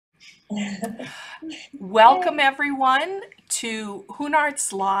Welcome everyone to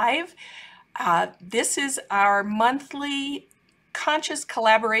HoonArts Live. This is our monthly Conscious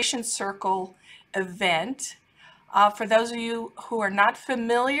Collaboration Circle event. For those of you who are not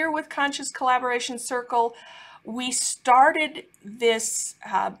familiar with Conscious Collaboration Circle, we started this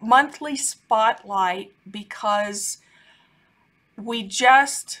monthly spotlight because we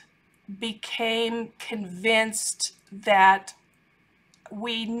just became convinced that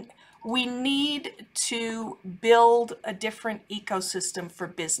we we need to build a different ecosystem for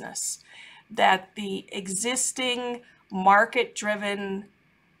business, that the existing market-driven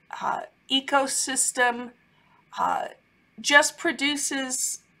ecosystem uh, just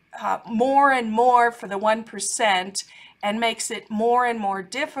produces more and more for the 1% and makes it more and more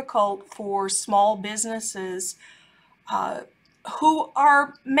difficult for small businesses uh, who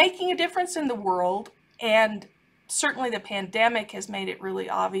are making a difference in the world. And certainly the pandemic has made it really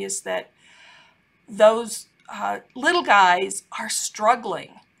obvious that those little guys are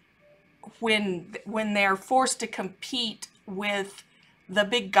struggling when they're forced to compete with the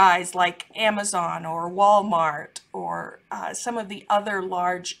big guys like Amazon or Walmart or some of the other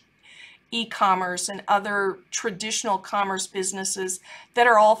large e-commerce and other traditional commerce businesses that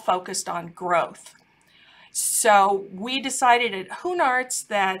are all focused on growth. So we decided at HoonArts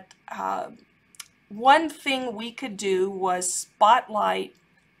that one thing we could do was spotlight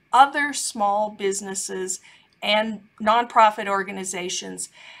other small businesses and nonprofit organizations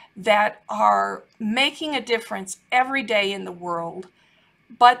that are making a difference every day in the world,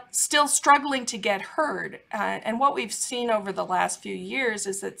 but still struggling to get heard. And what we've seen over the last few years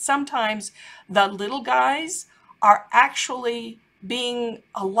is that sometimes the little guys are actually being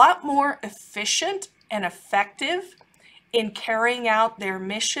a lot more efficient and effective in carrying out their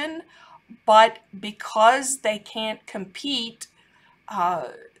mission, but because they can't compete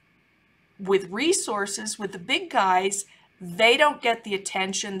with resources with the big guys, they don't get the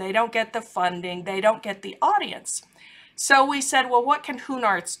attention, they don't get the funding, they don't get the audience. So we said, well, what can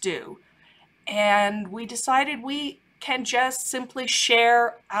HoonArts do? And we decided we can just simply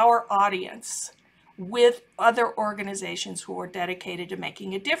share our audience with other organizations who are dedicated to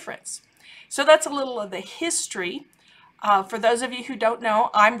making a difference. So that's a little of the history. For those of you who don't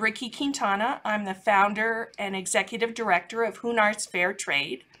know, I'm Ricky Quintana. I'm the founder and executive director of HoonArts Fair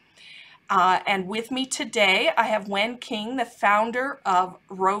Trade. And with me today, I have Wen King, the founder of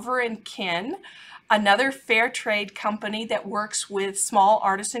Rover Kin, another fair trade company that works with small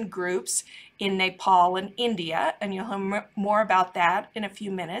artisan groups in Nepal and India. And you'll hear more about that in a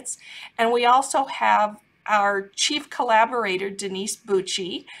few minutes. And we also have our chief collaborator, Denise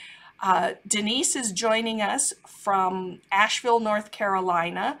Bucci. Denise is joining us from Asheville, North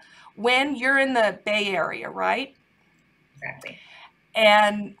Carolina. When you're in the Bay Area, right? Exactly.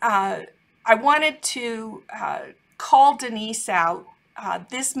 And I wanted to call Denise out.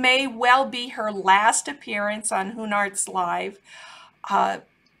 This may well be her last appearance on HoonArts Live.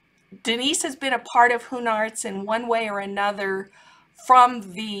 Denise has been a part of HoonArts in one way or another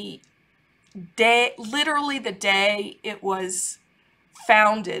from the day, literally the day it was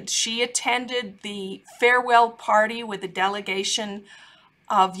founded. She attended the farewell party with a delegation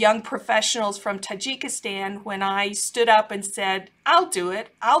of young professionals from Tajikistan when I stood up and said, I'll do it.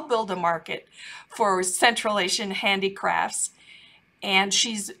 I'll build a market for Central Asian handicrafts. And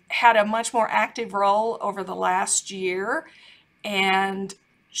she's had a much more active role over the last year. And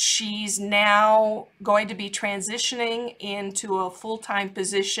she's now going to be transitioning into a full-time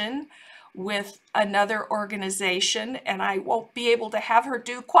position with another organization, and I won't be able to have her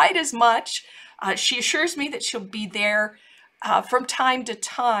do quite as much. She assures me that she'll be there from time to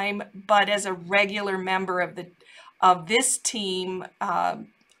time, but as a regular member of this team,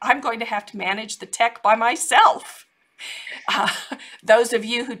 I'm going to have to manage the tech by myself. Those of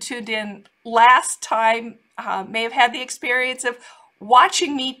you who tuned in last time may have had the experience of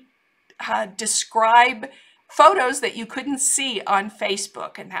watching me describe photos that you couldn't see on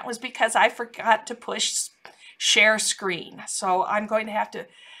Facebook, and that was because I forgot to push share screen. So I'm going to have to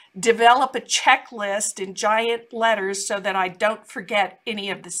develop a checklist in giant letters so that I don't forget any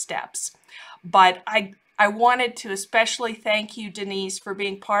of the steps. But I wanted to especially thank you, Denise, for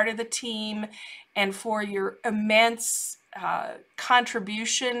being part of the team and for your immense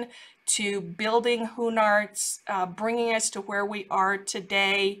contribution to building HoonArts, bringing us to where we are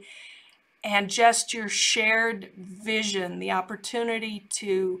today, and just your shared vision, the opportunity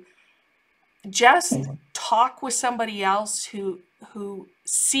to just talk with somebody else who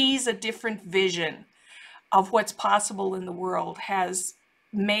sees a different vision of what's possible in the world has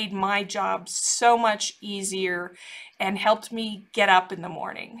made my job so much easier and helped me get up in the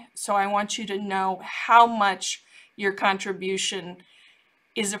morning. So I want you to know how much your contribution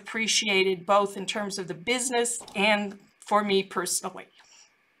is appreciated, both in terms of the business and for me personally.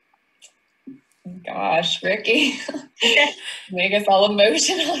 Gosh, Ricky, make us all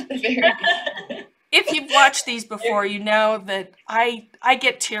emotional at the very beginning. If you've watched these before, you know that I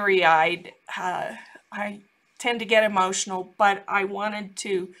get teary-eyed. I tend to get emotional, but I wanted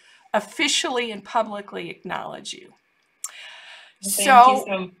to officially and publicly acknowledge you. Thank you so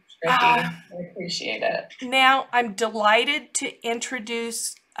much, Ricky. I appreciate it. Now I'm delighted to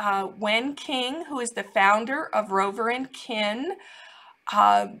introduce Wen King, who is the founder of Rover Kin.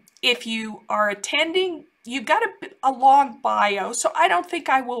 If you are attending, you've got a long bio, so I don't think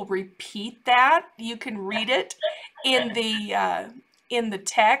I will repeat that. You can read it in the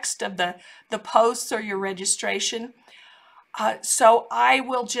text of the posts or your registration. So I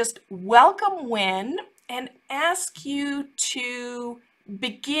will just welcome Wen and ask you to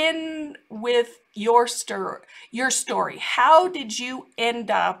begin with your story. How did you end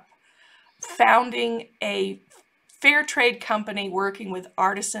up founding a fair trade company working with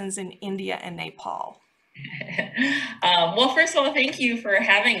artisans in India and Nepal? Well, first of all, thank you for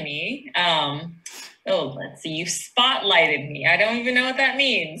having me. Let's see, you spotlighted me. I don't even know what that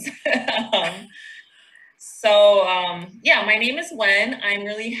means. Yeah, my name is Wen. I'm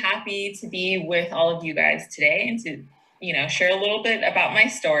really happy to be with all of you guys today and to, share a little bit about my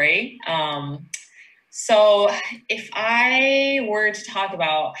story. So if I were to talk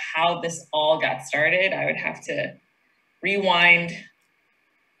about how this all got started, I would have to rewind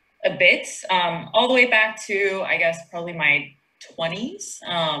a bit, all the way back to, I guess, probably my 20s,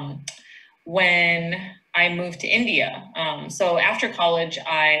 when I moved to India. So after college,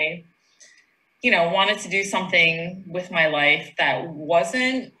 I wanted to do something with my life that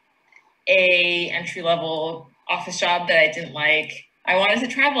wasn't a entry-level office job that I didn't like. I wanted to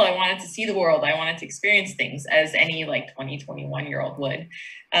travel. I wanted to see the world. I wanted to experience things as any 20, 21-year-old would.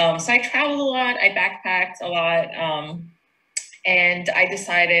 So I traveled a lot. I backpacked a lot. And I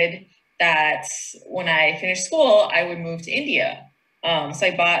decided that when I finished school, I would move to India. So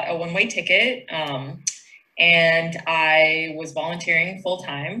I bought a one-way ticket. And I was volunteering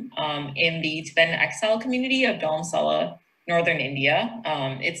full-time in the Tibetan exile community of Dharamsala, northern India.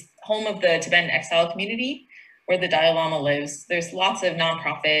 It's home of the Tibetan exile community where the Dalai Lama lives. There's lots of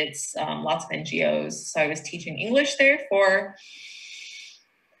nonprofits, lots of NGOs. So I was teaching English there for,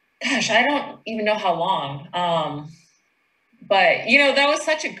 gosh, I don't even know how long. But that was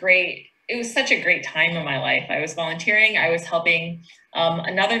such a great time in my life. I was volunteering. I was helping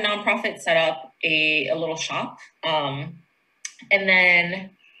another nonprofit set up a little shop. And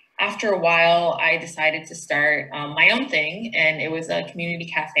then after a while, I decided to start my own thing. And it was a community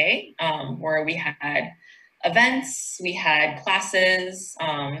cafe where we had events, we had classes.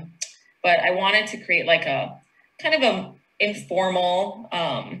 But I wanted to create a kind of a informal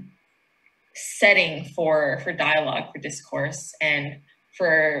setting for dialogue, for discourse, and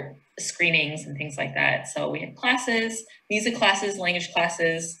for screenings and things like that. So we had classes, music classes, language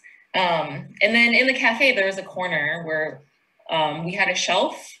classes. And then in the cafe, there was a corner where we had a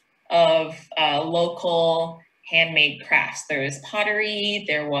shelf of local handmade crafts. There was pottery,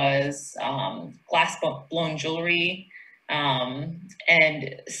 there was glass blown jewelry, and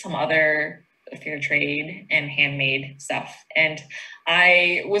some other fair trade and handmade stuff. And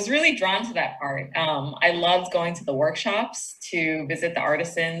I was really drawn to that part. I loved going to the workshops to visit the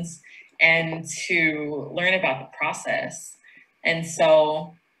artisans and to learn about the process. And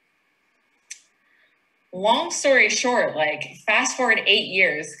so, long story short, fast forward 8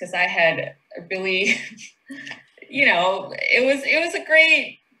 years, because I had really, it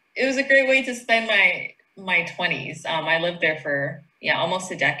was a great way to spend my 20s. I lived there for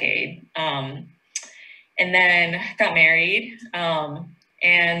almost a decade. And then got married.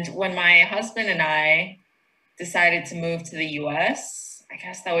 And when my husband and I decided to move to the US, I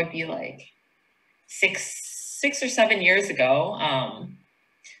guess that would be six or 7 years ago.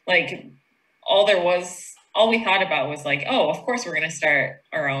 All we thought about was oh, of course we're going to start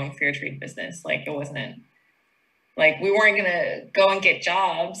our own fair trade business. It wasn't we weren't going to go and get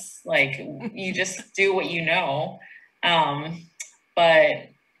jobs. You just do what you know. But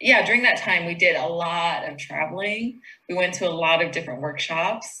yeah, during that time, we did a lot of traveling. We went to a lot of different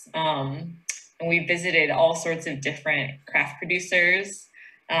workshops, and we visited all sorts of different craft producers,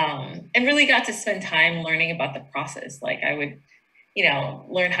 and really got to spend time learning about the process. I would,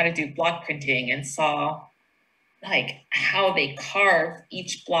 learn how to do block printing and saw how they carve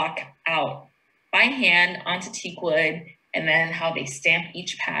each block out by hand onto teak wood and then how they stamp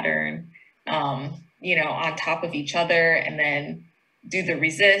each pattern, you know, on top of each other, and then do the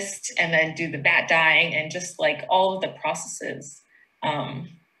resist, and then do the bat dyeing, and just like all of the processes. And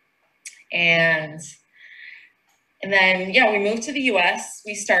then, yeah, we moved to the US.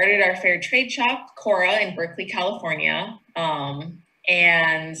 We started our fair trade shop, Cora, in Berkeley, California.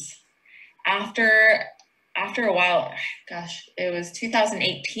 And after a while, gosh, it was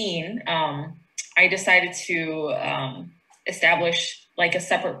 2018, I decided to establish like a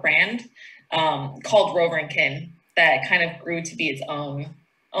separate brand called Rover Kin that kind of grew to be its own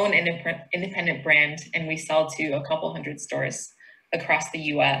independent brand. And we sell to a couple hundred stores across the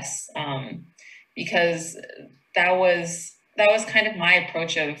US, because that was kind of my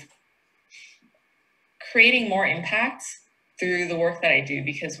approach of creating more impact through the work that I do.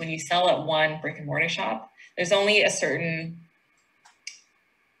 Because when you sell at one brick and mortar shop, there's only a certain,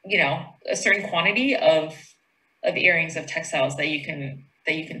 you know, a certain quantity of earrings, of textiles that you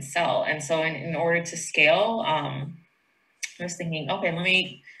can sell. And so in order to scale, I was thinking, okay,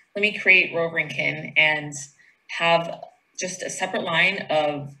 let me create Rover Kin and have just a separate line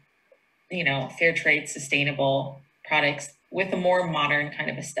of, you know, fair trade, sustainable products with a more modern kind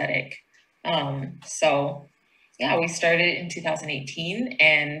of aesthetic. So yeah, we started in 2018,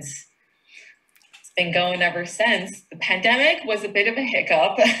 and it's been going ever since. The pandemic was a bit of a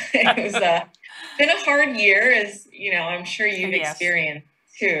hiccup. It was been a hard year, as you know, I'm sure you've experienced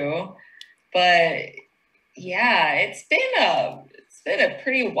too. But yeah, it's been a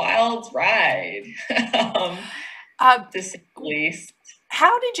pretty wild ride, to say the least.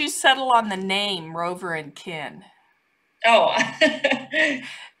 How did you settle on the name Rover and Kin? Oh,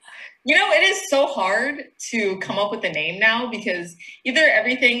 you know, it is so hard to come up with a name now, because either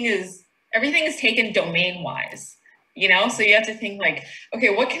everything is taken domain wise, you know, so you have to think like, okay,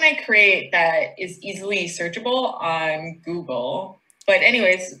 what can I create that is easily searchable on Google? But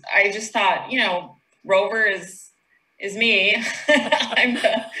anyways, I just thought, you know, Rover is me. I'm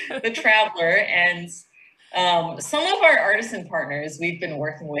the traveler. And some of our artisan partners we've been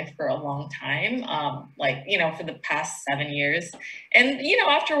working with for a long time, like, you know, for the past 7 years. And, you know,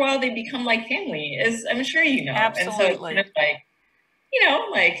 after a while, they become like family, as I'm sure you know. Absolutely. And so it's kind of like, you know,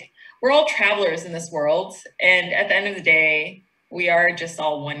 like we're all travelers in this world. And at the end of the day, we are just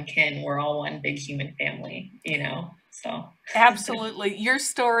all one kin. We're all one big human family, you know, so. Absolutely. Your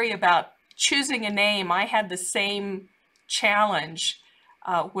story about choosing a name, I had the same challenge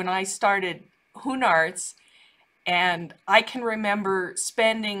when I started HoonArts. And I can remember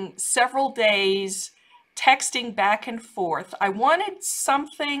spending several days texting back and forth. I wanted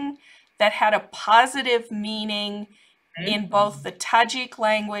something that had a positive meaning in both the Tajik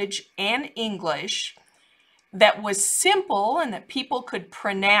language and English, that was simple and that people could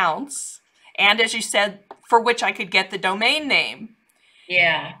pronounce, and as you said, for which I could get the domain name.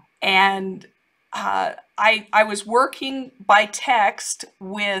 Yeah. And I was working by text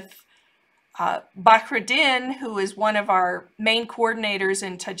with Bakhruddin, who is one of our main coordinators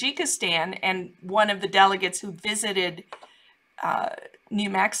in Tajikistan and one of the delegates who visited New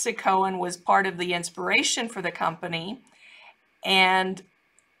Mexico and was part of the inspiration for the company. And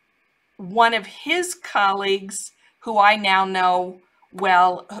one of his colleagues, who I now know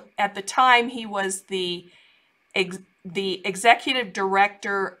well, at the time he was the executive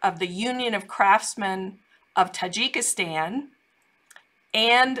director of the Union of Craftsmen of Tajikistan,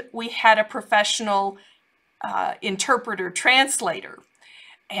 and we had a professional interpreter translator.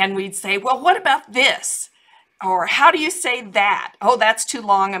 And we'd say, well, what about this? Or how do you say that? Oh, that's too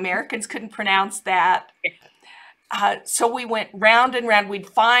long. Americans couldn't pronounce that. So we went round and round. We'd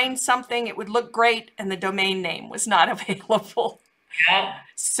find something, it would look great, and the domain name was not available. Yeah.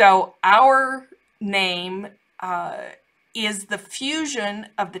 So our name is the fusion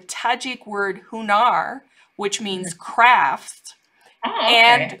of the Tajik word hunar, which means craft,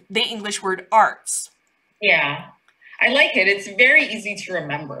 and the English word arts. Yeah, I like it. It's very easy to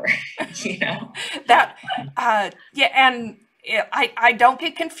remember, you know. That, yeah, and I don't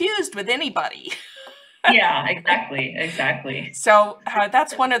get confused with anybody. Yeah, exactly. So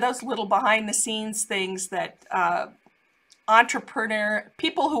that's one of those little behind the scenes things that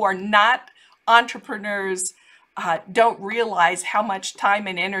people who are not entrepreneurs don't realize how much time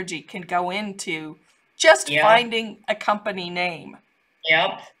and energy can go into just finding a company name.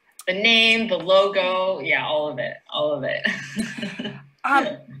 Yep. The name, the logo, yeah, all of it.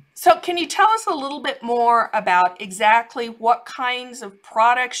 So can you tell us a little bit more about exactly what kinds of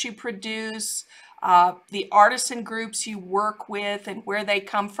products you produce, the artisan groups you work with and where they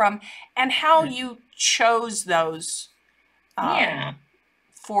come from, and how you chose those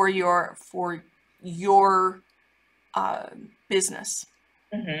for your business?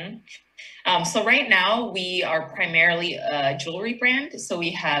 So right now we are primarily a jewelry brand. So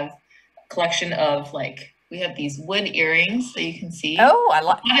we have a collection of we have these wood earrings that you can see. Oh, I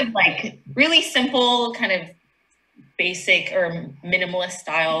like kind of like really simple, kind of basic or minimalist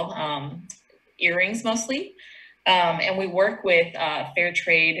style earrings mostly. And we work with fair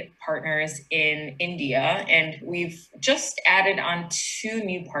trade partners in India, and we've just added on 2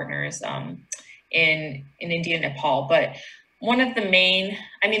 new partners in India, Nepal. But one of the main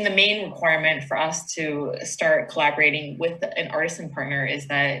requirement for us to start collaborating with an artisan partner is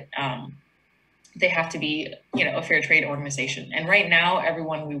that they have to be, a fair trade organization. And right now,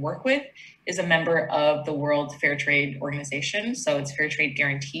 everyone we work with is a member of the World Fair Trade Organization. So it's fair trade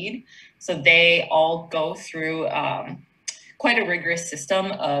guaranteed. So they all go through quite a rigorous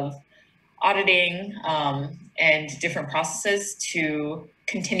system of auditing and different processes to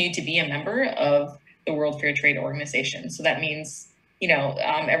continue to be a member of the World Fair Trade Organization. So that means,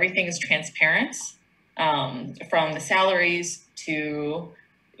 everything is transparent, from the salaries to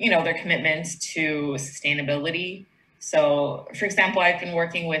their commitments to sustainability. So, for example, I've been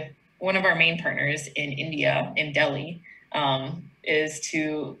working with one of our main partners in India, in Delhi, is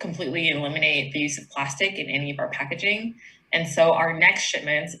to completely eliminate the use of plastic in any of our packaging. And so our next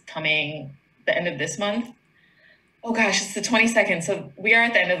shipment coming the end of this month, oh gosh, it's the 22nd. So we are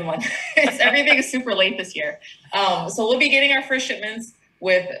at the end of the month. Everything is super late this year. So we'll be getting our first shipments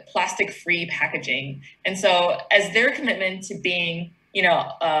with plastic-free packaging. And so as their commitment to being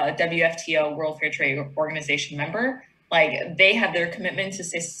a WFTO, World Fair Trade Organization member, they have their commitment to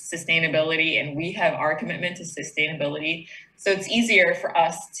sustainability and we have our commitment to sustainability. So it's easier for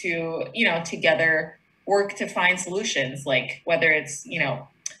us to, together work to find solutions, like whether it's,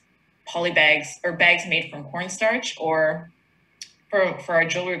 poly bags or bags made from cornstarch, or for our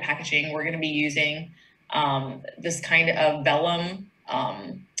jewelry packaging, we're going to be using this kind of vellum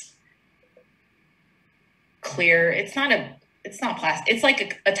clear. It's not plastic. It's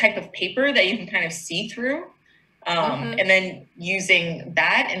like a type of paper that you can kind of see through, and then using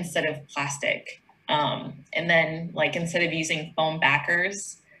that instead of plastic. And then instead of using foam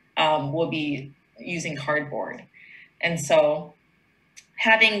backers, we'll be using cardboard. And so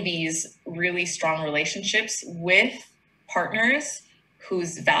having these really strong relationships with partners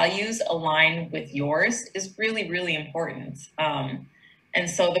whose values align with yours is really, really important. And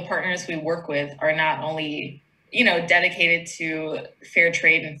so the partners we work with are not only dedicated to fair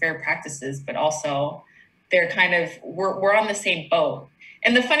trade and fair practices, but also they're we're on the same boat.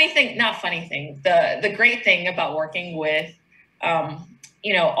 And the the great thing about working with,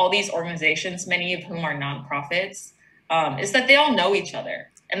 all these organizations, many of whom are nonprofits, is that they all know each other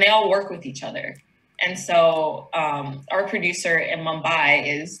and they all work with each other. And so our producer in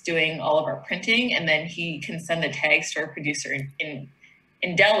Mumbai is doing all of our printing, and then he can send the tags to our producer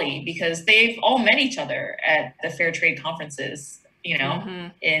in Delhi, because they've all met each other at the fair trade conferences,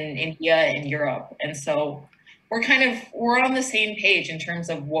 in India and Europe. And so we're on the same page in terms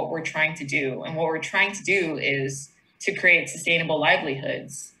of what we're trying to do. And what we're trying to do is to create sustainable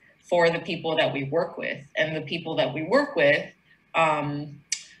livelihoods for the people that we work with. And the people that we work with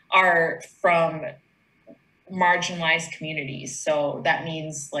are from marginalized communities. So that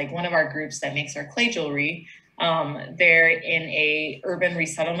means one of our groups that makes our clay jewelry, they're in a urban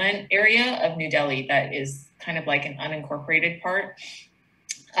resettlement area of New Delhi that is kind of like an unincorporated part.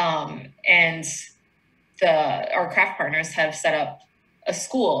 And our craft partners have set up a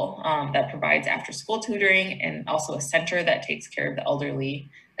school that provides after-school tutoring, and also a center that takes care of the elderly,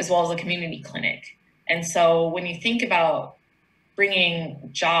 as well as a community clinic. And so when you think about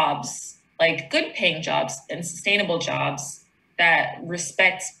bringing jobs, good paying jobs and sustainable jobs that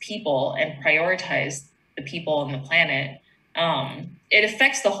respect people and prioritize the people and the planet, it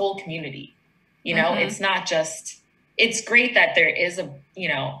affects the whole community. It's not just, it's great that there is a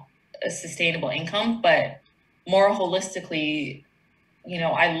sustainable income, but more holistically,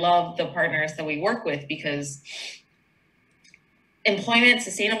 I love the partners that we work with, because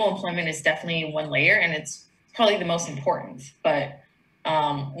sustainable employment is definitely one layer, and it's probably the most important. But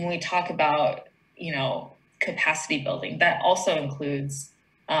when we talk about, capacity building, that also includes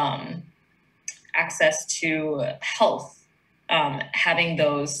access to health, having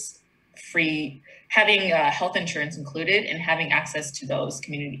health insurance included, and having access to those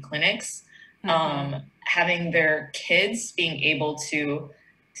community clinics, having their kids being able to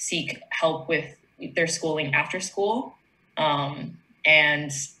seek help with their schooling after school,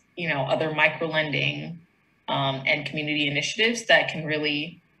 and other micro lending and community initiatives that can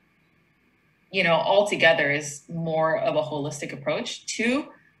really, all together is more of a holistic approach to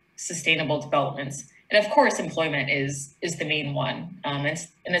sustainable developments. and of course, employment is the main one, and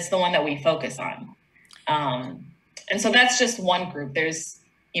it's the one that we focus on. And so that's just one group. There's,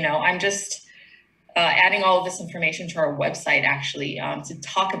 I'm just adding all of this information to our website actually to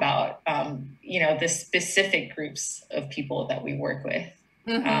talk about, the specific groups of people that we work with.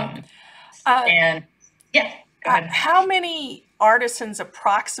 Mm-hmm. And yeah, go ahead. How many artisans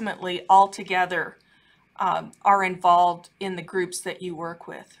approximately altogether are involved in the groups that you work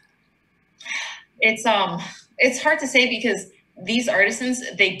with? It's hard to say because these artisans,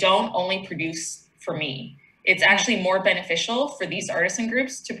 they don't only produce for me. It's actually more beneficial for these artisan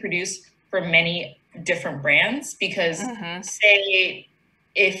groups to produce for many different brands because say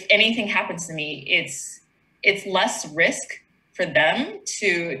if anything happens to me, it's less risk for them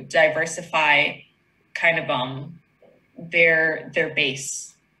to diversify kind of their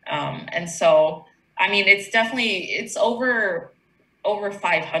base. And so, I mean, it's over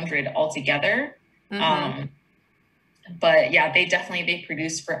 500 altogether. But yeah, they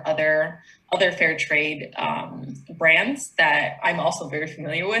produce for other fair trade brands that I'm also very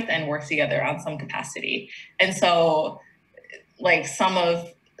familiar with and work together on some capacity. And so like some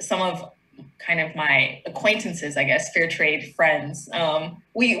of kind of my acquaintances, I guess, fair trade friends,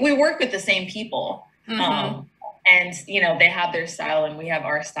 we work with the same people. And they have their style and we have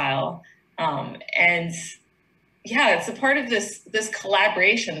our style. And yeah, it's a part of this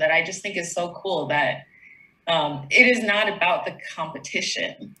collaboration that I just think is so cool that it is not about the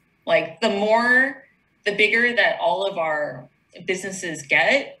competition. Like the bigger that all of our businesses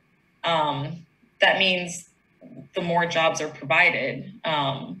get, that means the more jobs are provided.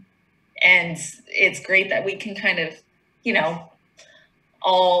 And it's great that we can kind of,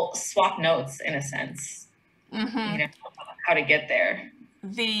 all swap notes in a sense, how to get there.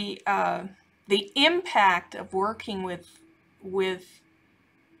 The impact of working with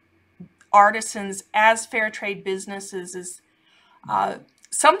artisans as fair trade businesses is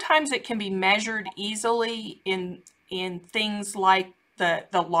sometimes it can be measured easily in things like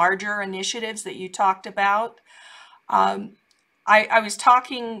the larger initiatives that you talked about. I was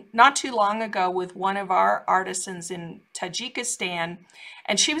talking not too long ago with one of our artisans in Tajikistan,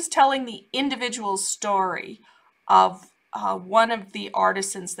 and she was telling the individual story of one of the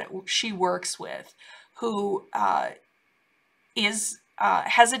artisans that she works with who has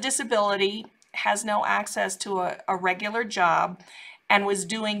a disability, has no access to a regular job, and was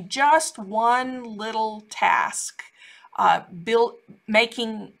doing just one little task,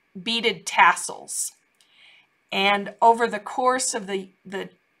 making beaded tassels. And over the course of the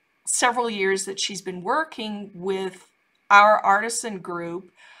several years that she's been working with our artisan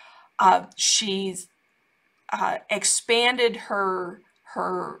group, she's expanded her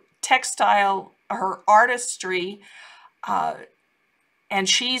textile, her artistry, and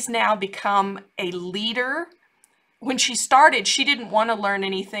she's now become a leader. When she started, she didn't want to learn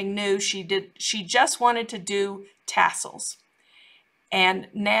anything new. She just wanted to do tassels. And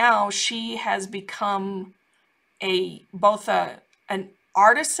now she has become both an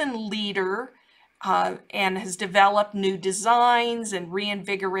artisan leader and has developed new designs and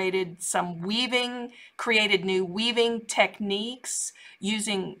reinvigorated some weaving, created new weaving techniques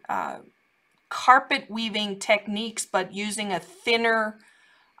using carpet weaving techniques, but using a thinner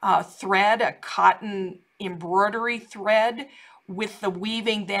thread, a cotton embroidery thread, with the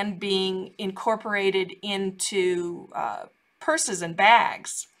weaving then being incorporated into purses and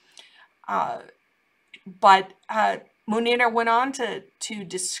bags. But Munira went on to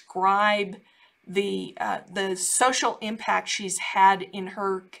describe the social impact she's had in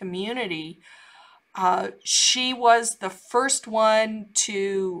her community. She was the first one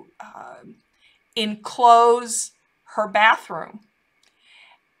to enclose her bathroom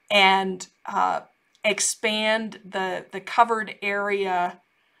and expand the covered area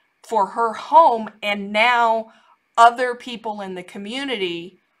for her home, and now other people in the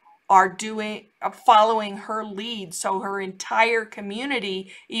community are following her lead. So her entire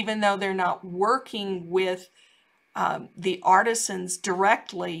community, even though they're not working with the artisans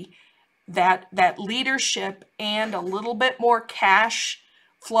directly, that leadership and a little bit more cash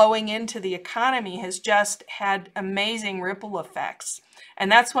flowing into the economy has just had amazing ripple effects. And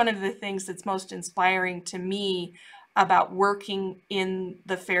that's one of the things that's most inspiring to me about working in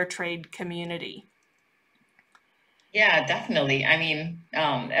the fair trade community. Yeah, definitely. I mean,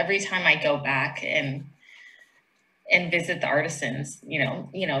 every time I go back and visit the artisans,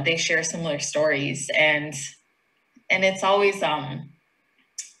 they share similar stories, and it's always I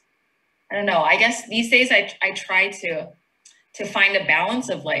don't know. I guess these days I try to find a balance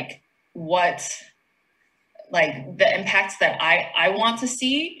of like what, like the impacts that I want to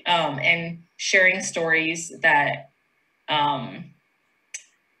see, and sharing stories that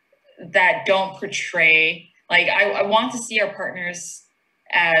that don't portray, like, I want to see our partners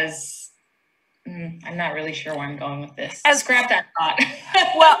as, I'm not really sure where I'm going with this. Scrap that thought.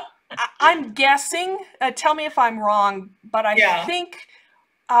 Well, I'm guessing, tell me if I'm wrong, but I think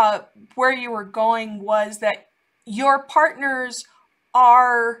where you were going was that your partners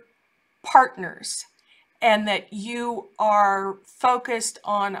are partners, and that you are focused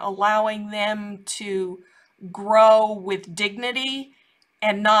on allowing them to grow with dignity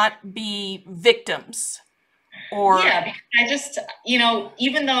and not be victims. Or yeah, because I just, you know,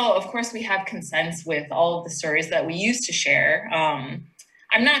 even though of course we have consent with all of the stories that we used to share,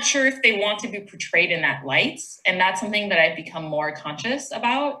 I'm not sure if they want to be portrayed in that light, and that's something that I've become more conscious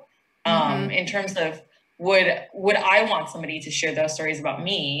about. In terms of, would I want somebody to share those stories about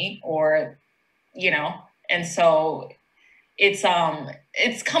me, or, you know? And so it's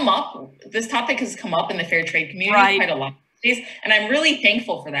come up, this topic has come up in the fair trade community quite a lot these days, and I'm really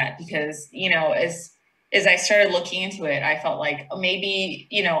thankful for that, because, you know, as I started looking into it, I felt like maybe,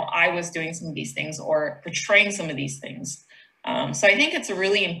 you know, I was doing some of these things or portraying some of these things. So I think it's a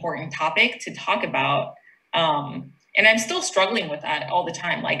really important topic to talk about. And I'm still struggling with that all the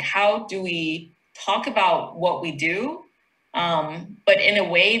time. Like, how do we talk about what we do, but in a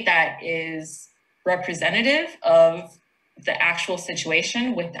way that is representative of the actual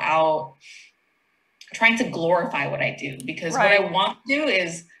situation without trying to glorify what I do? Because what I want to do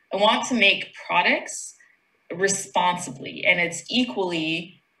is I want to make products responsibly, and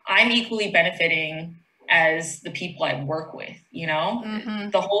I'm equally benefiting as the people I work with, you know?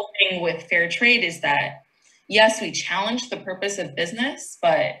 The whole thing with fair trade is that, yes, we challenge the purpose of business,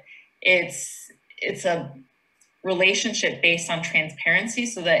 but it's a relationship based on transparency,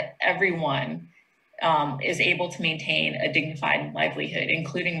 so that everyone is able to maintain a dignified livelihood,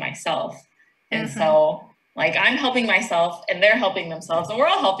 including myself. And so, like, I'm helping myself and they're helping themselves, and we're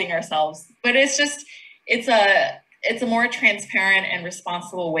all helping ourselves. But it's just, it's a more transparent and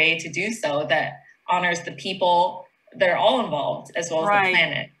responsible way to do so that honors the people that are all involved, as well as the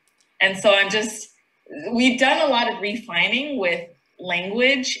planet. And so we've done a lot of refining with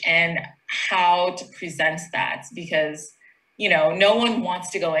language and how to present that, because, you know, no one wants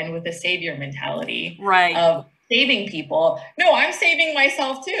to go in with a savior mentality of saving people. No, I'm saving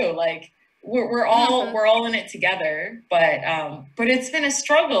myself too. Like, we're all in it together. But it's been a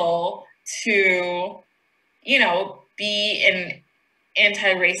struggle to, you know, be an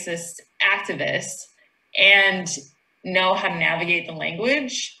anti-racist activist and know how to navigate the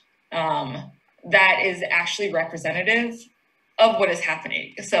language that is actually representative of what is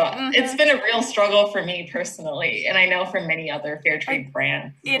happening. So it's been a real struggle for me personally, and I know for many other fair trade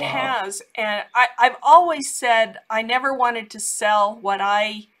brands. It has. And I've always said I never wanted to sell what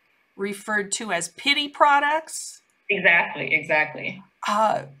I referred to as pity products. Exactly.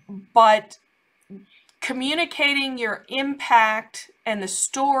 But communicating your impact and the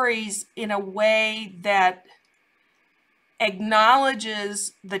stories in a way that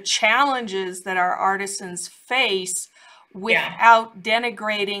acknowledges the challenges that our artisans face without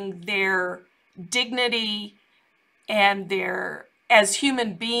denigrating their dignity and their as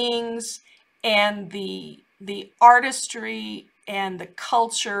human beings, and the artistry and the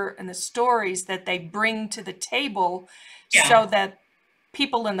culture and the stories that they bring to the table, so that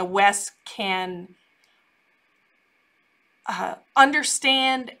people in the West can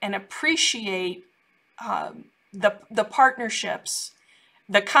understand and appreciate the partnerships,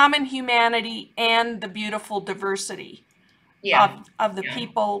 the common humanity, and the beautiful diversity of the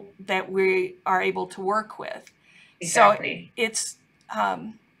people that we are able to work with. Exactly. So it's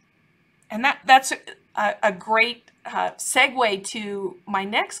and that's a great segue to my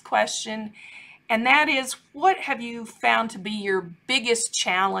next question, and that is, what have you found to be your biggest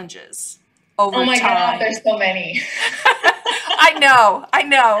challenges over time? Oh my God, there's so many. I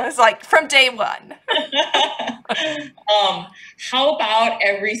know. It's like from day one. How about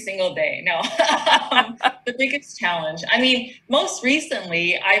every single day? No, the biggest challenge. I mean, most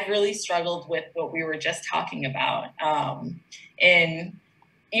recently, I've really struggled with what we were just talking about. And,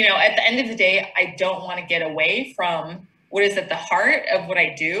 you know, at the end of the day, I don't want to get away from what is at the heart of what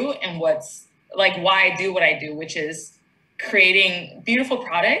I do, and what's like why I do what I do, which is creating beautiful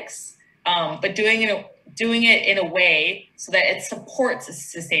products, but doing it in a way so that it supports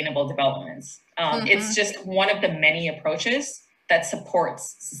sustainable developments. It's just one of the many approaches that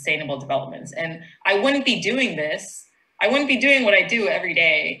supports sustainable developments. And I wouldn't be doing what I do every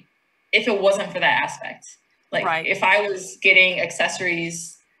day if it wasn't for that aspect. Like, if I was getting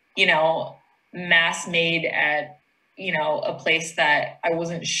accessories, you know, mass made at a place that I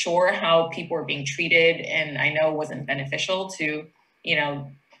wasn't sure how people were being treated, and I know wasn't beneficial to,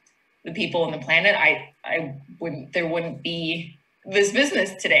 the people on the planet, there wouldn't be this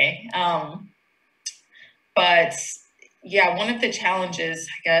business today. But yeah, one of the challenges,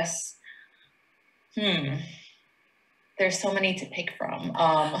 I guess, there's so many to pick from.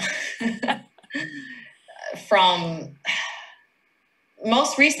 From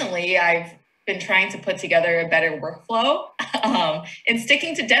most recently, I've been trying to put together a better workflow and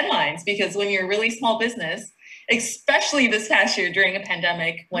sticking to deadlines, because when you're a really small business, especially this past year during a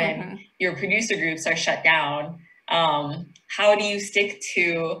pandemic, when your producer groups are shut down, how do you stick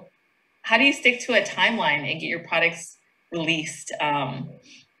to a timeline and get your products released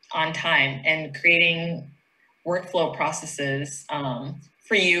on time, and creating workflow processes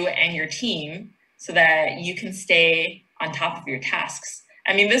for you and your team so that you can stay on top of your tasks.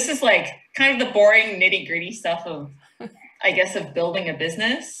 I mean, this is like kind of the boring nitty-gritty stuff of, I guess, of building a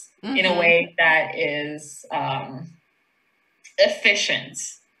business in a way that is efficient,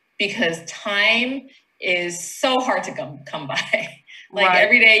 because time is so hard to come by. Like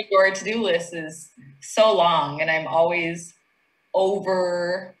every day your to-do list is so long, and I always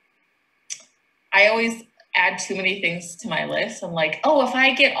add too many things to my list. I'm like, oh, if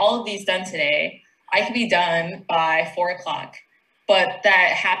I get all of these done today, I could be done by 4 o'clock. But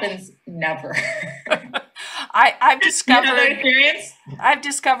that happens never. I've discovered, you know that experience? I've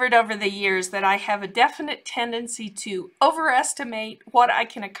discovered over the years that I have a definite tendency to overestimate what I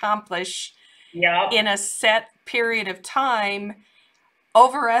can accomplish in a set period of time,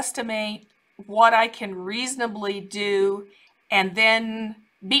 overestimate what I can reasonably do, and then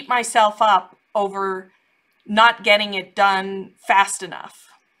beat myself up over not getting it done fast enough.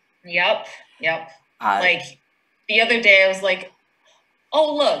 Yep. Like the other day I was like,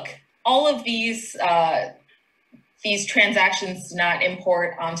 oh, look, all of these transactions do not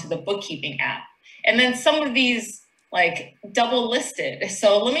import onto the bookkeeping app. And then some of these like double listed.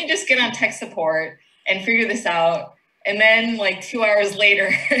 So let me just get on tech support and figure this out. And then like 2 hours later,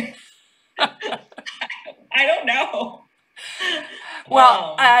 I don't know.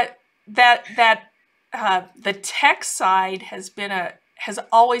 Well, the tech side has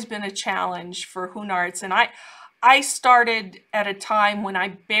always been a challenge for HoonArts, and I started at a time when I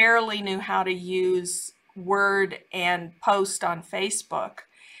barely knew how to use Word and post on Facebook,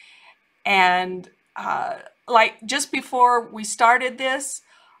 and like just before we started this,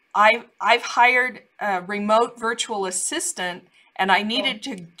 I've hired a remote virtual assistant, and I needed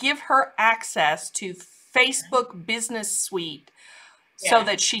to give her access to Facebook Business Suite so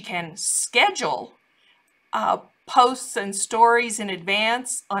that she can schedule posts and stories in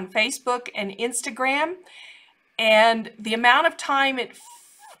advance on Facebook and Instagram. And the amount of time it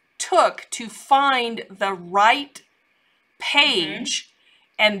took to find the right page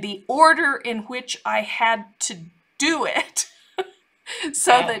and the order in which I had to do it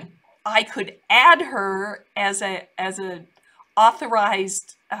so that I could add her as a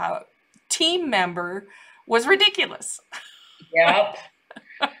authorized team member was ridiculous. Yep.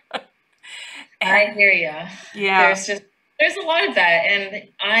 I hear you. Yeah. There's a lot of that, and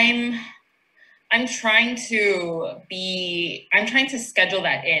I'm trying to schedule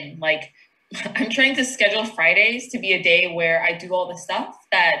that in. Like, I'm trying to schedule Fridays to be a day where I do all the stuff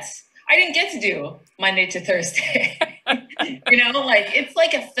that I didn't get to do Monday to Thursday. Like it's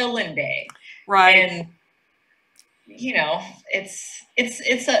like a fill-in day. Right. And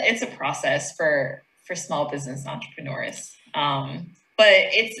it's a process for small business entrepreneurs. But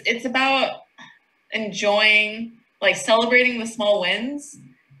it's about enjoying, like, celebrating the small wins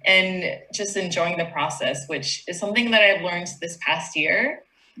and just enjoying the process, which is something that I've learned this past year.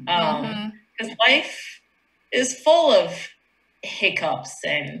 Because life is full of hiccups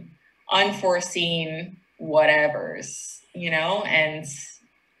and unforeseen whatevers, and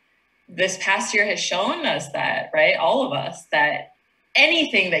this past year has shown us that, right? All of us, that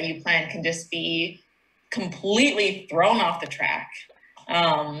anything that you plan can just be completely thrown off the track.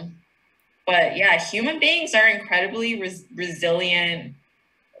 But yeah, human beings are incredibly resilient.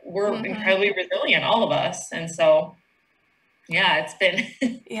 We're incredibly resilient, all of us. And so, yeah, it's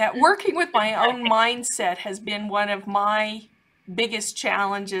been... Yeah, working with my own mindset has been one of my biggest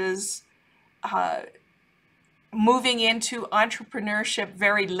challenges, moving into entrepreneurship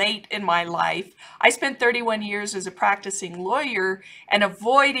very late in my life. I spent 31 years as a practicing lawyer and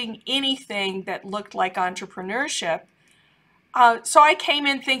avoiding anything that looked like entrepreneurship. So I came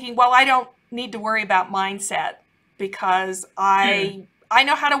in thinking, well, I don't need to worry about mindset because I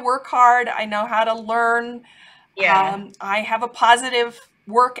know how to work hard. I know how to learn. Yeah. I have a positive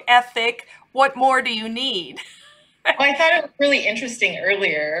work ethic. What more do you need? Well, I thought it was really interesting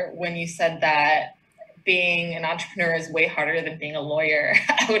earlier when you said that being an entrepreneur is way harder than being a lawyer.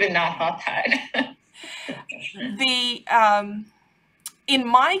 I would have not thought that. The in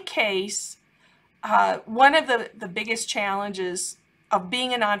my case, one of the biggest challenges of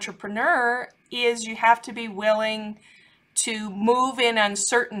being an entrepreneur is you have to be willing to move in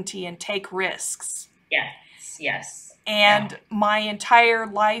uncertainty and take risks. Yes, yes. And Yeah. my entire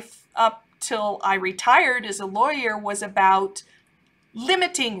life up till I retired as a lawyer was about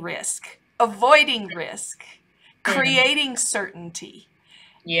limiting risk, avoiding risk, Mm. creating certainty,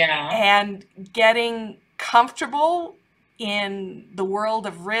 Yeah. and getting comfortable in the world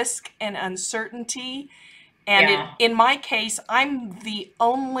of risk and uncertainty. And Yeah. in my case, I'm the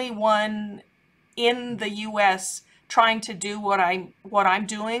only one in the US trying to do what I'm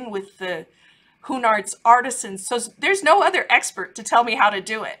doing with the HoonArts artisans. So there's no other expert to tell me how to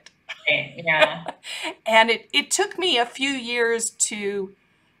do it. Okay. Yeah. And it took me a few years to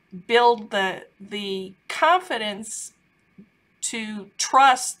build the confidence to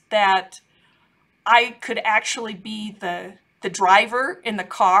trust that I could actually be the driver in the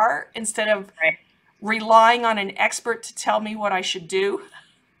car instead of Right. relying on an expert to tell me what I should do.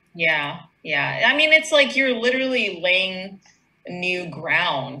 Yeah. Yeah. I mean, it's like you're literally laying new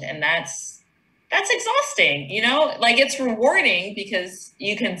ground, and that's exhausting, you know? Like it's rewarding because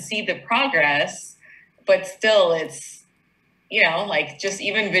you can see the progress, but still it's, you know, like just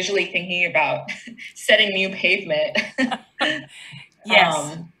even visually thinking about setting new pavement. Yes.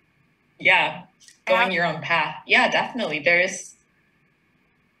 um, yeah, going Ab- your own path. Yeah, definitely.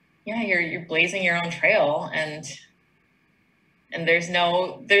 Yeah, you're blazing your own trail, and there's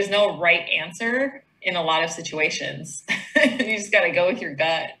no right answer in a lot of situations. You just got to go with your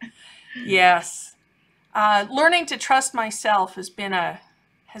gut. yes. Learning to trust myself has been Oh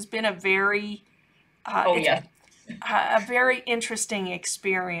it's yeah, a very interesting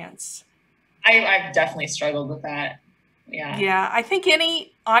experience. I've definitely struggled with that. Yeah. Yeah, I think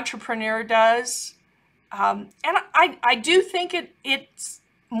any entrepreneur does. And I do think it's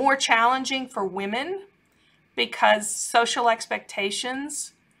more challenging for women because social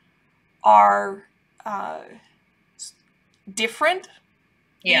expectations are uh, different,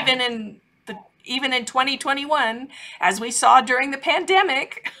 Yeah. even in 2021, as we saw during the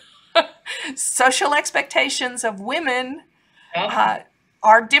pandemic. Social expectations of women Oh, uh,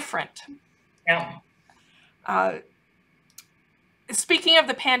 are different. yeah. Uh, Speaking of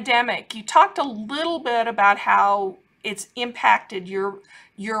the pandemic, you talked a little bit about how it's impacted your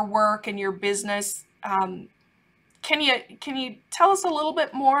work and your business. Can you tell us a little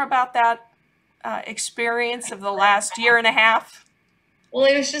bit more about that experience of the last year and a half? Well,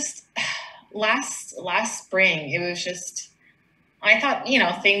 it was just last spring. It was just I thought,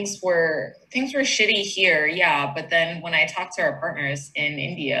 things were shitty here, yeah, but then when I talked to our partners in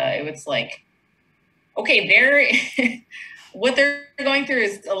India, it was like, okay, what they're going through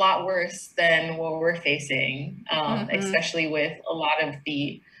is a lot worse than what we're facing, Mm-hmm. especially with a lot of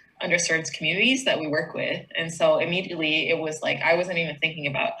the underserved communities that we work with. And so immediately it was like I wasn't even thinking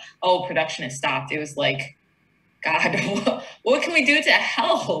about, oh, production is stopped. It was like, God, what can we do to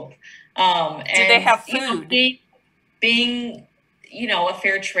help? Do they And have food? being a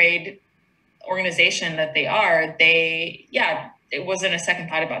fair trade organization that they are, yeah, it wasn't a second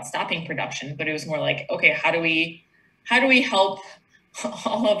thought about stopping production, but it was more like, okay, how do we help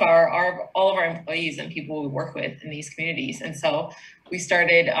all of our employees and people we work with in these communities? And so we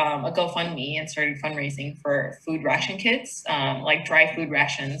started a GoFundMe and started fundraising for food ration kits, like dry food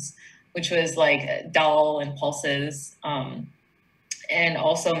rations, which was like Dull and pulses, and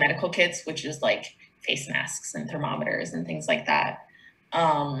also medical kits, which is like face masks and thermometers and things like that.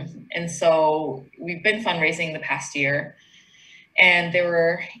 And so we've been fundraising the past year, and they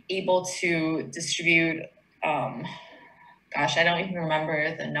were able to distribute, gosh, I don't even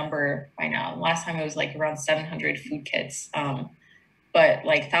remember the number by now. Last time it was like around 700 food kits, but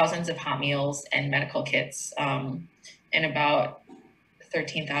like thousands of hot meals and medical kits, and about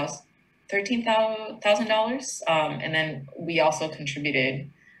 13,000 dollars. And then we also contributed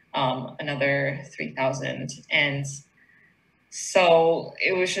another 3,000. And so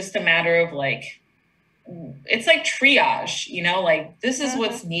it was just a matter of like, it's like triage, like this is Mm-hmm.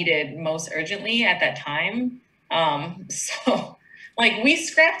 what's needed most urgently at that time. So like we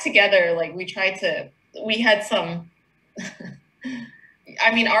scrapped together, like we had some,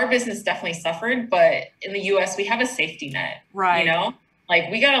 I mean, our business definitely suffered, but in the US, we have a safety net, Right. like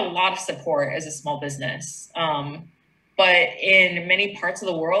we got a lot of support as a small business. But in many parts of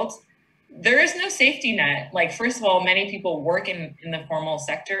the world, there is no safety net. Like, first of all, many people work in the informal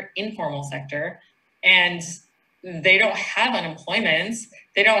sector, and they don't have unemployment.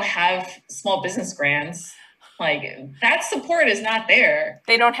 They don't have small business grants. Like, that support is not there.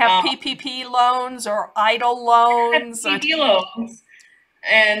 They don't have PPP loans or EIDL loans. PPP loans.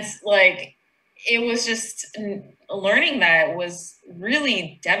 And like, it was just learning that was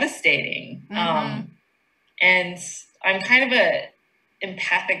really devastating. Mm-hmm. And I'm kind of a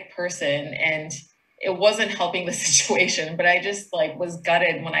empathic person, and it wasn't helping the situation, but I just like was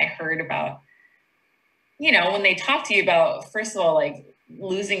gutted when I heard about, you know, when they talk to you about, first of all, like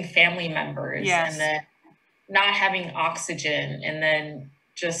losing family members, yes, and then not having oxygen, and then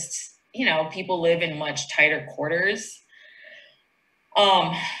just, you know, people live in much tighter quarters.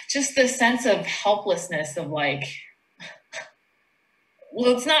 Just the sense of helplessness of like,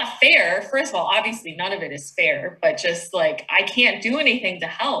 well, it's not fair. First of all, obviously none of it is fair, but just like, I can't do anything to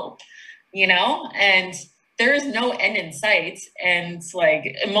help, you know? And there is no end in sight. And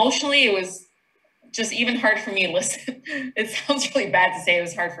like, emotionally, it was just even hard for me to listen. It sounds really bad to say it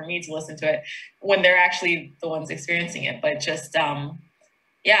was hard for me to listen to it when they're actually the ones experiencing it. But just,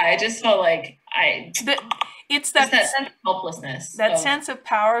 yeah, I just felt like it's that sense of helplessness. That sense of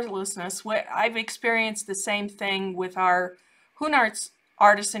powerlessness. I've experienced the same thing with our HoonArts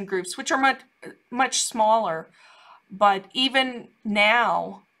artisan groups, which are much smaller. But even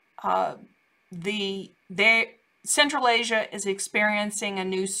now, Central Asia is experiencing a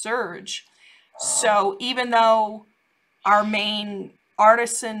new surge. So even though our main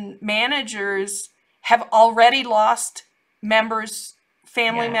artisan managers have already lost members,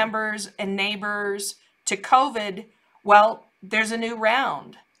 family members, and neighbors to COVID, well, there's a new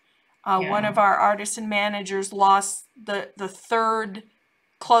round. One of our artisan managers lost the third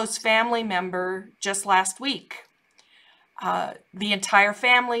close family member just last week. The entire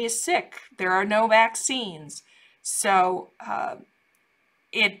family is sick. There are no vaccines. So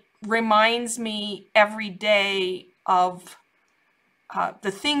it reminds me every day of the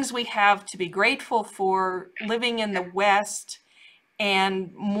things we have to be grateful for living in the West,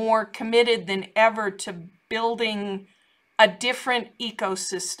 and more committed than ever to building a different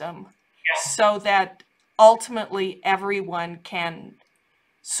ecosystem so that ultimately everyone can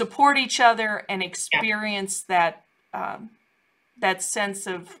support each other and experience that that sense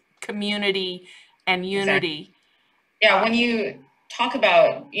of community and unity. Yeah, when you talk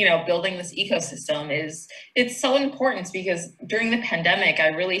about, you know, building this ecosystem, it's so important, because during the pandemic, I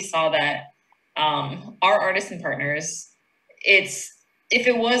really saw that our artisan partners, if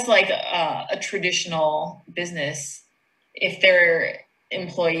it was like a traditional business, if their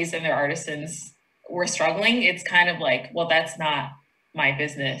employees and their artisans were struggling, it's kind of like, well, that's not my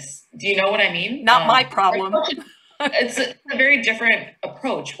business. Do you know what I mean? Not my problem. It's a very different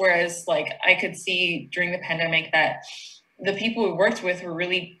approach. Whereas like, I could see during the pandemic that the people we worked with were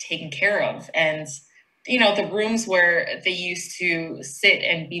really taken care of. And, you know, the rooms where they used to sit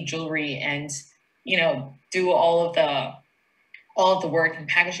and bead jewelry and, you know, do all of the work and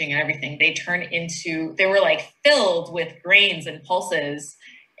packaging and everything, they were like filled with grains and pulses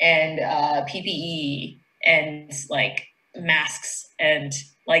and PPE and like masks, and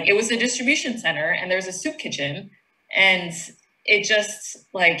like, it was a distribution center, and there's a soup kitchen, and it just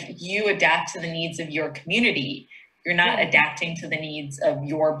like, you adapt to the needs of your community. You're not adapting to the needs of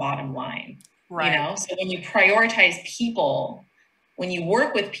your bottom line, right? You know, so when you prioritize people, when you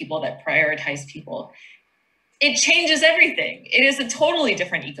work with people that prioritize people, it changes everything. It is a totally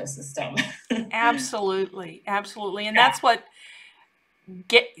different ecosystem. Absolutely, absolutely, and that's what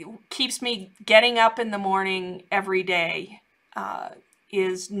keeps me getting up in the morning every day,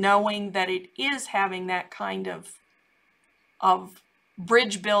 is knowing that it is having that kind of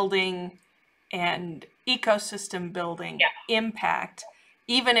bridge building and ecosystem building impact,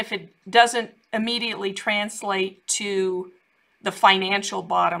 even if it doesn't immediately translate to the financial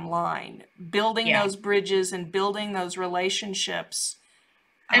bottom line. Building those bridges and building those relationships.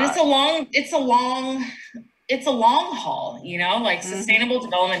 And it's a long haul, you know, like sustainable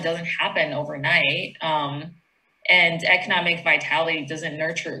development doesn't happen overnight. And economic vitality doesn't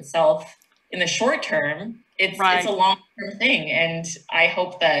nurture itself in the short term. It's a long-term thing. And I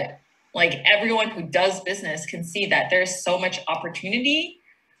hope that like everyone who does business can see that there's so much opportunity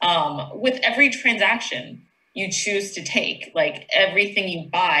with every transaction you choose to take. Like, everything you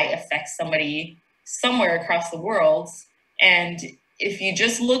buy affects somebody somewhere across the world. And if you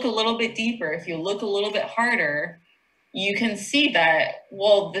just look a little bit deeper, if you look a little bit harder, you can see that,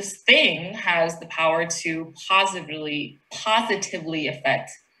 well, this thing has the power to positively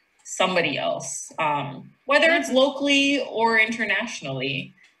affect somebody else, whether it's locally or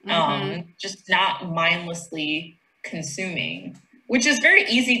internationally, just not mindlessly consuming, which is very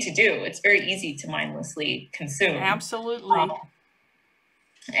easy to do. It's very easy to mindlessly consume. Absolutely.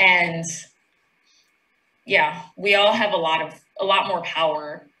 And yeah, we all have a lot more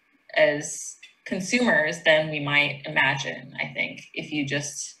power as consumers than we might imagine. I think if you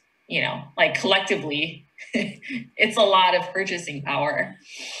just, like collectively, it's a lot of purchasing power.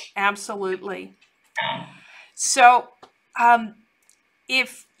 Absolutely. Yeah. So,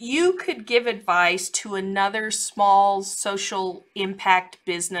 if you could give advice to another small social impact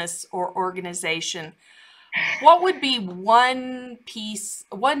business or organization, what would be one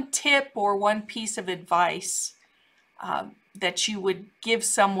tip or one piece of advice that you would give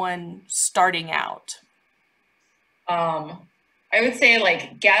someone starting out? I would say,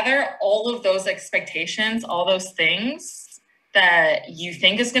 like, gather all of those expectations, all those things that you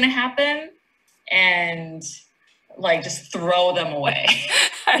think is going to happen, and like just throw them away.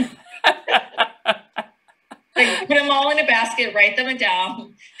 Like, put them all in a basket, write them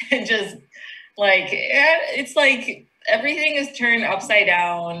down, and just like, it's like everything is turned upside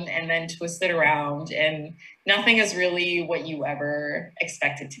down and then twisted around, and nothing is really what you ever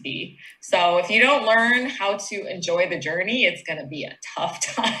expect it to be. So if you don't learn how to enjoy the journey, it's going to be a tough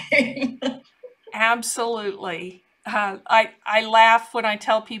time. Absolutely. I laugh when I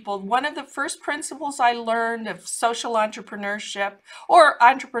tell people one of the first principles I learned of social entrepreneurship or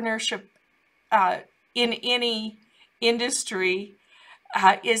entrepreneurship in any industry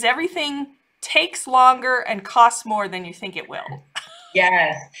is everything takes longer and costs more than you think it will.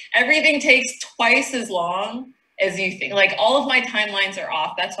 Yes, everything takes twice as long as you think. Like, all of my timelines are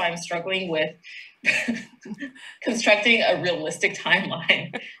off. That's why I'm struggling with constructing a realistic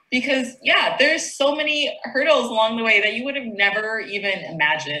timeline, because there's so many hurdles along the way that you would have never even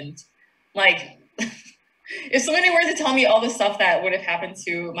imagined. Like, if somebody were to tell me all the stuff that would have happened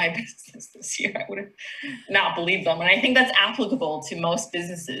to my business this year, I would have not believed them. And I think that's applicable to most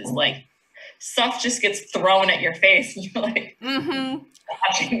businesses. Like, stuff just gets thrown at your face and you're like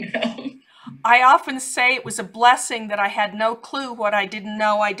watching them. I often say it was a blessing that I had no clue what I didn't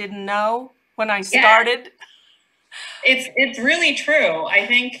know when I started. It's really true. I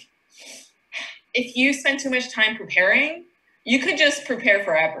think if you spend too much time preparing, you could just prepare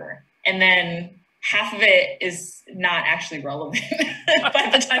forever, and then half of it is not actually relevant by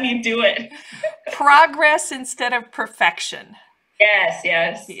the time you do it. Progress instead of perfection.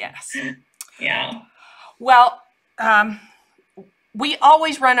 Yes. Yeah. Well, we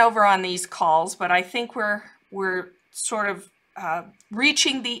always run over on these calls, but I think we're sort of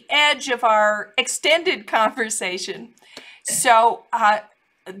reaching the edge of our extended conversation. So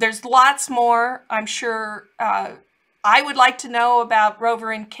there's lots more, I'm sure. I would like to know about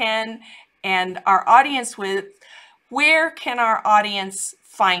Rover and Kin and our audience. Where can our audience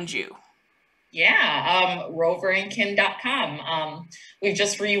find you? Yeah, roverandkin.com. We've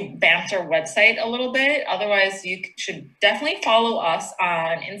just revamped our website a little bit. Otherwise, you should definitely follow us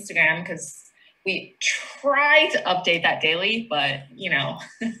on Instagram, because we try to update that daily, but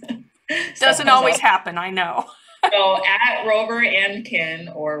doesn't always happen, I know. So at Rover and Kin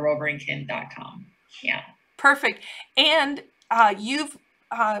or roverandkin.com. Yeah. Perfect. And you've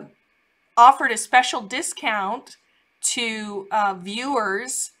offered a special discount to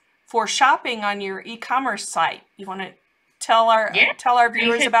viewers for shopping on your e-commerce site. You want to tell our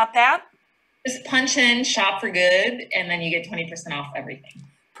viewers about that? Just punch in "shop for good" and then you get 20% off everything.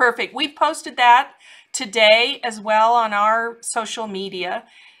 Perfect. We've posted that today as well on our social media.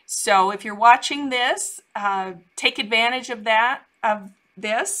 So if you're watching this, take advantage of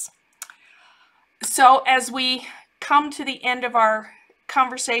this. So as we come to the end of our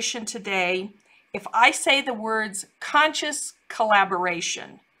conversation today, if I say the words conscious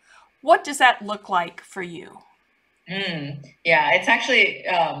collaboration, what does that look like for you? Yeah, it's actually,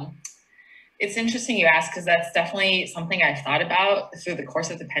 it's interesting you ask, because that's definitely something I've thought about through the course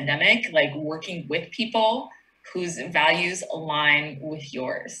of the pandemic, like working with people whose values align with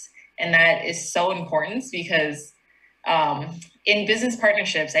yours. And that is so important, because in business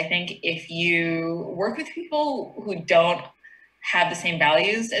partnerships, I think if you work with people who don't have the same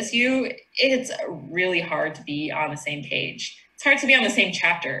values as you, it's really hard to be on the same page. It's hard to be on the same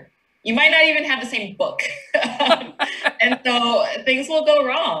chapter. You might not even have the same book. And so things will go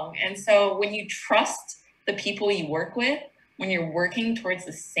wrong. And so when you trust the people you work with, when you're working towards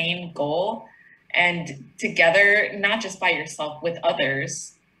the same goal and together, not just by yourself, with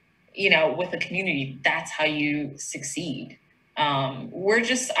others, with the community, that's how you succeed. I'm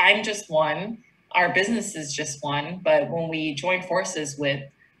just one, our business is just one, but when we join forces with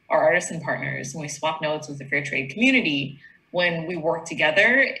our artisan partners, when we swap notes with the fair trade community, when we work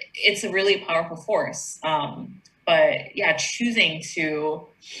together, it's a really powerful force. But but yeah, choosing to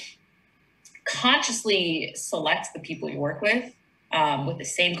consciously select the people you work with the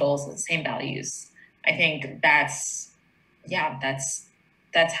same goals, with the same values. I think that's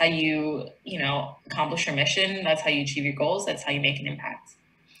how you accomplish your mission. That's how you achieve your goals. That's how you make an impact.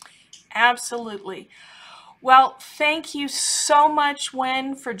 Absolutely. Well, thank you so much,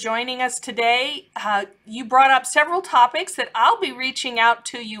 Wen, for joining us today. You brought up several topics that I'll be reaching out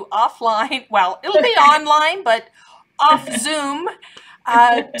to you offline. Well, it'll be online, but off Zoom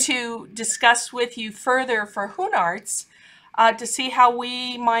to discuss with you further for HoonArts, to see how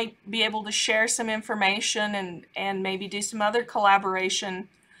we might be able to share some information and maybe do some other collaboration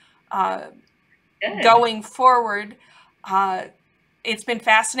going forward. It's been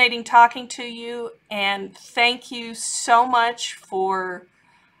fascinating talking to you, and thank you so much for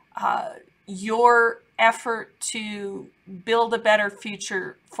your effort to build a better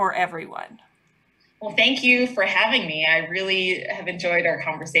future for everyone. Well, thank you for having me. I really have enjoyed our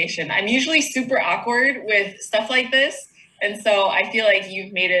conversation. I'm usually super awkward with stuff like this, and so I feel like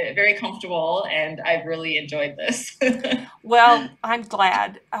you've made it very comfortable, and I've really enjoyed this. Well, I'm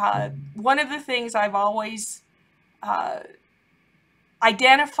glad. One of the things I've always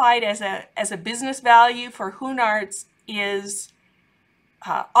identified as a business value for HoonArts is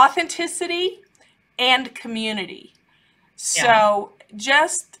authenticity and community. So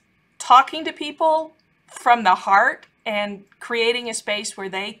just talking to people from the heart and creating a space where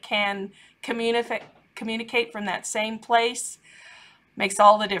they can communicate from that same place makes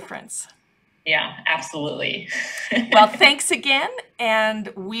all the difference. Yeah, absolutely. Well, thanks again,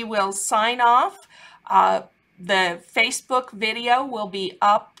 and we will sign off. The Facebook video will be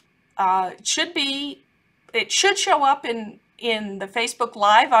up. It should show up in the Facebook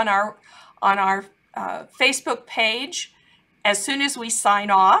Live on our Facebook page as soon as we sign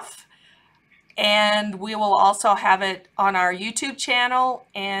off, and we will also have it on our YouTube channel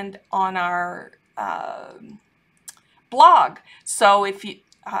and on our blog. So if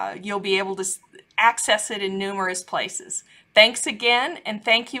you'll be able to access it in numerous places. Thanks again, and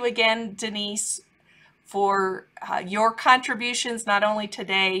thank you again, Denise, for your contributions, not only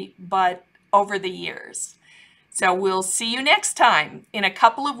today, but over the years. So we'll see you next time. In a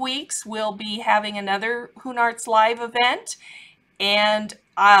couple of weeks, we'll be having another HoonArts Live event. And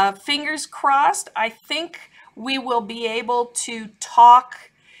fingers crossed, I think we will be able to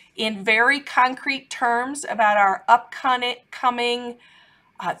talk in very concrete terms about our upcoming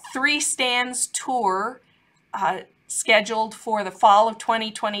 3 Stands tour scheduled for the fall of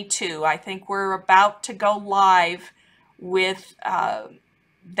 2022. I think we're about to go live with the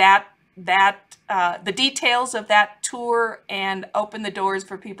details of that tour and open the doors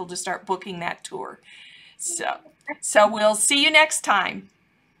for people to start booking that tour. So we'll see you next time.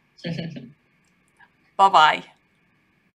 Bye-bye.